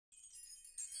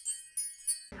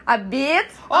Upbeat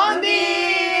on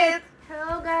beat!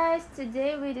 Hello guys,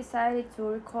 today we decided to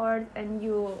record a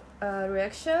new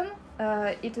reaction.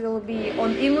 It will be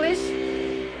on English.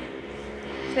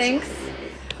 Thanks.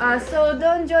 So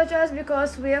don't judge us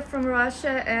because we are from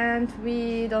Russia and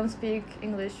we don't speak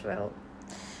English well.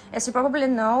 As you probably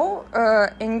know,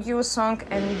 a new song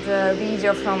and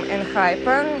video from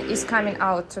Enhypen is coming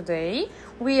out today.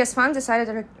 We as fans decided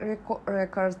to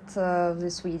record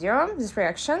this video, this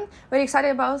reaction. Very excited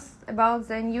about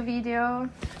the new video.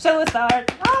 Shall we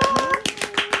start?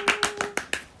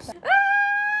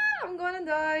 I'm gonna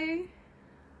die.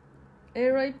 I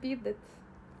repeat that.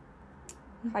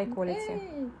 High quality.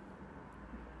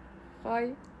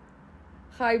 Hey.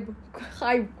 High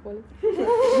quality.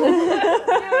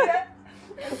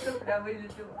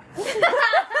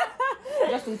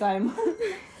 Just in time.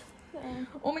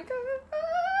 Oh my god.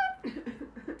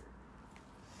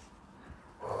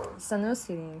 Sanu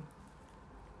sitting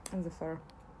on the floor.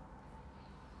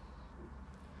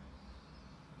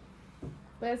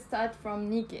 Let's start from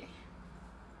Nikki.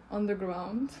 On the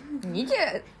ground. Nikki?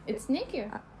 It's Nikki.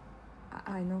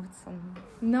 I know it's some.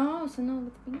 No, Sanu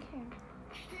with pink hair.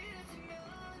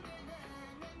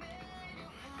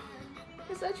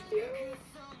 It's such cute.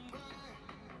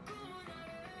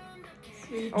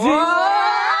 Sweet.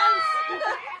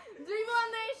 DIVA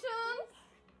Nation.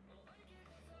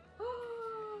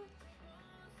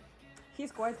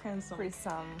 He's quite handsome. For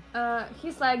some.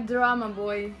 He's like drama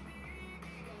boy.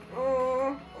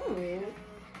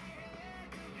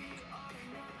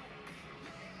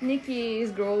 Nikki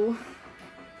is girl.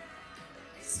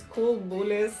 School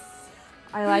bullies.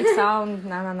 I like sound.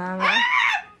 Na.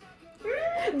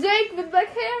 Jake with black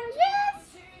hair. Yes.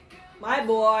 My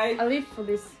boy. I live for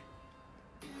this.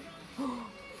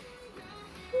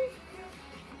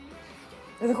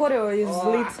 The choreo is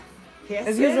lit. Yes,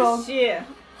 As usual.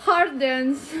 Hard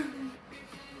dance.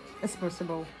 It's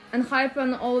possible. And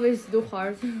Enhypen always do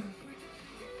hard.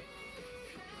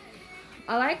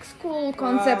 I like school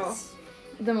concepts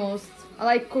the most. I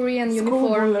like Korean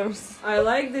uniform. Bullers. I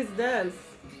like this dance.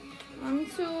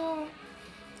 Too.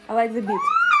 I like the beat.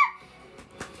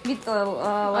 Beat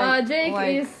like Jake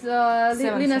like is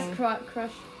 17. Lina's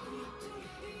crush.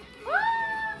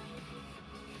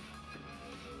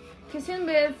 Kissing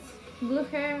with blue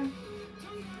hair.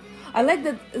 I like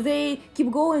that they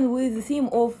keep going with the theme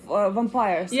of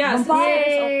vampires. Yes, Vampires.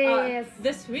 Yes.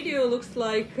 This video looks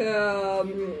like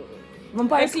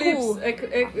Vampire Eclipse. School.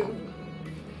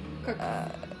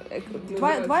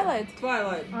 Twilight.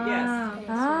 Twilight. Yes.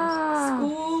 Ah.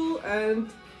 School and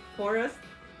forest.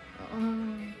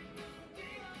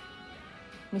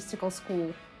 Mystical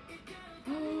school.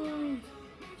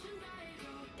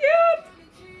 Cute.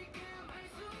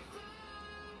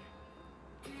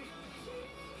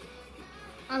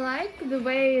 I like the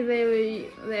way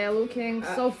they're looking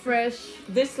so fresh.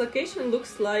 This location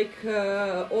looks like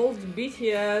old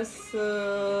BTS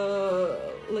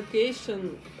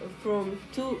location from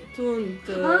Toon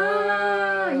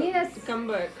Yes. to come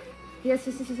back. Yes.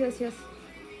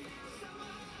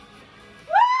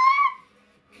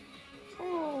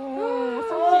 Oh,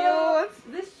 so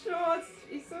cute. This shot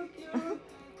is so cute.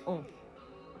 Oh,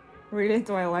 really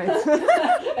Twilight.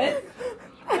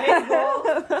 Baseball.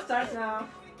 Start now.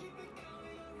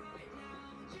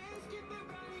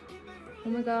 Oh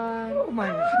my god. Oh my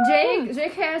god.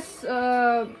 Jake has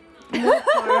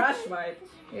Rush vibe.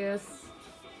 yes.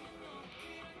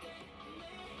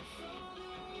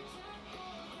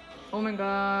 Oh my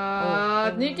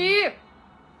god. Oh. Nikki.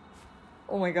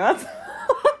 Oh my god.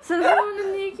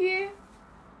 Salon Nikki.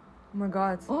 Oh my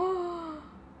god. Oh.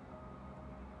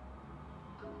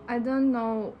 I don't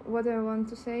know what I want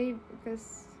to say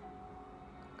because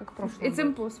Как в прошлом it's было.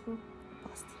 impossible.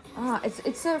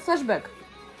 It's a flashback.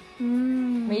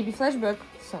 Maybe flashback.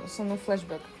 So no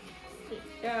flashback.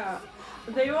 Yeah,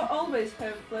 they will always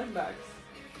have flashbacks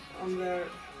on their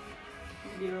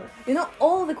videos. You know,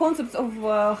 all the concepts of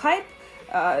hype,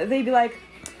 they be like,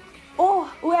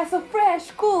 oh, we are so fresh,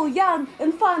 cool, young,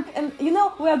 and fun, and you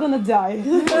know, we are gonna die.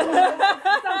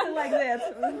 Something like that.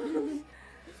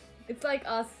 It's like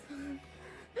us.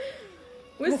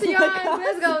 We're It's so young, like us.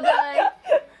 let's go die.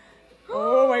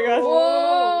 Oh my god.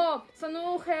 Oh, so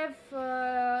now we have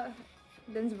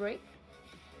dance break.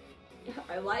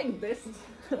 I like this.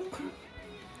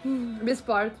 This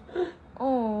part.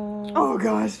 Oh. Oh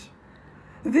gosh.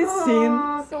 This scene.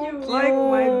 So cute. Like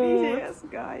my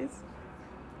BTS guys.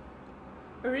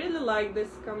 I really like this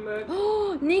comeback.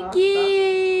 Oh,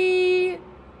 Nikki!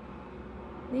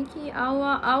 Nikki,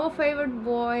 our favorite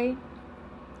boy.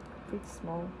 Pretty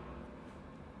small.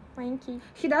 Frankie.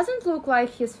 He doesn't look like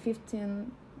he's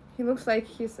 15. He looks like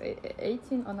he's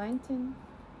 18 or 19.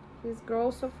 He's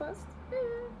grows so fast.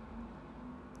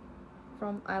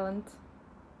 From Ireland.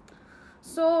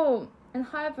 So,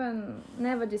 Enhypen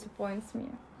never disappoints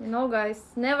me. You know, guys,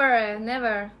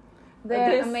 never.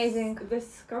 They're amazing.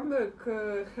 This comeback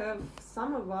have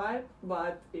summer vibe,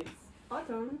 but it's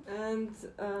autumn, and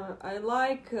I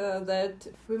like that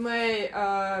we may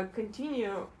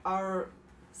continue our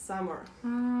summer.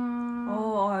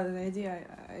 Oh, the idea,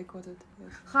 I got it.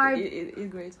 Yes. Hype.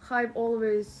 It's great. Hype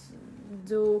always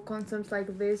do concepts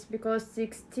like this because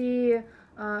 60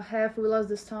 have We Lost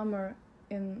the Summer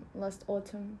in last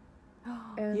autumn.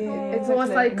 And Yeah, it was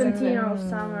exactly, like exactly. continuous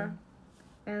summer.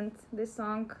 And this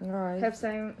song Right. have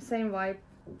same vibe.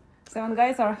 7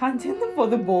 guys are hunting for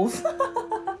the balls. Sorry,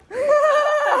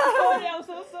 I'm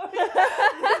so sorry.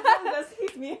 That just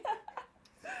hit me.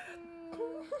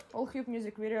 All Hype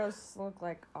music videos look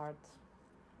like art.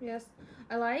 Yes,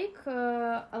 I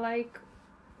like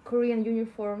Korean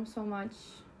uniform so much,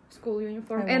 school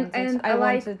uniform, and I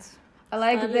like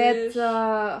Stylish.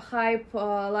 that Hype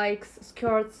likes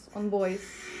skirts on boys.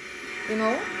 You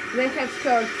know, they have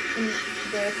skirts in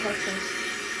their costumes.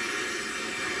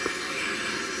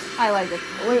 I like it.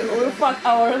 We fuck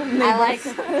our neighbors. I like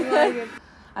it. You like it?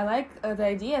 I like the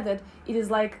idea that it is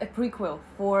like a prequel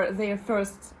for their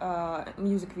first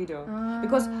music video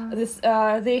because this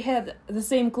they had the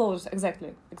same clothes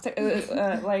exactly.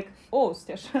 Like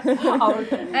Stash, our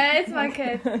It's my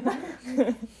cat.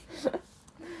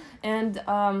 and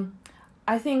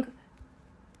I think.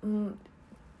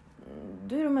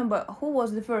 Do you remember who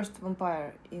was the first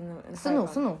vampire in Sunu.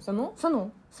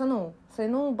 Sunu?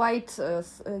 Sunu bite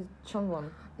Chonwon.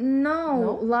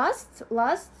 No, last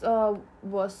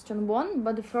was Chonwon,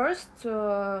 but the first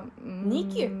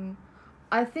Nikki?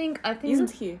 I think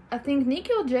Isn't he? I think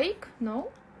Nikki or Jake. No.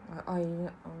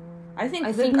 I think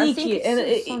I that think Nikki, it's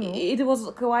and Sunu. it was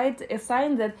quite a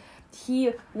sign that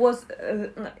he was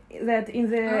that in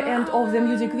the end of the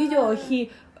music video he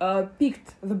picked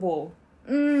the ball.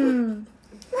 Mm.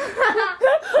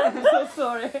 I'm so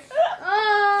sorry.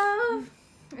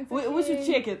 It's We should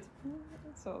okay. check it.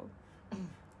 So,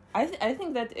 I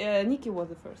think that Nikki was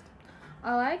the first.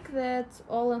 I like that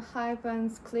all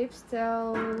Enhypen's clips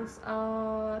tells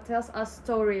us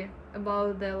story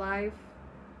about their life,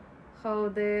 how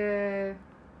they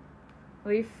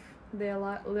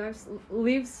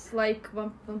lives like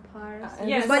vampires.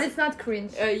 Yes. But it's not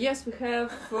cringe. Yes, we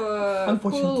have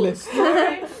Unfortunately.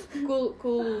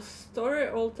 cool story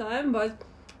all time, but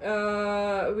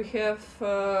we have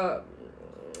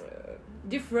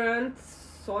different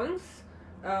songs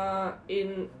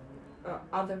in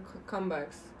other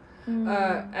comebacks,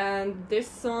 and this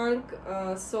song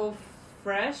so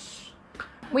fresh.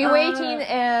 We're waiting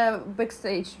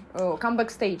backstage. Oh, come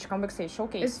backstage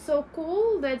showcase. It's so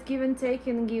cool that Give and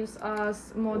Taken gives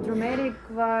us more dramatic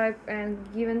vibe, and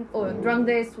Drunk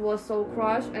Days was so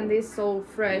crush, and this so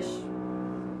fresh.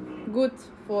 Good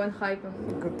for Enhypen.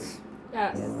 Good.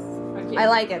 Yes. Okay. I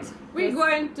like it. We're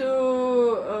going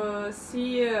to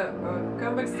see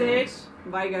come backstage.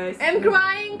 Bye, guys. I'm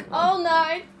crying all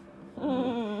night.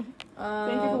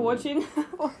 Thank you for watching.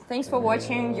 Thanks for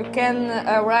watching. You can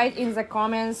write in the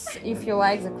comments if you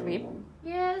like the clip.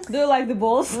 Yes. Do you like the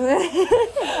balls? I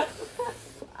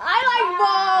like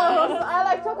balls. I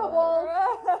like choco balls.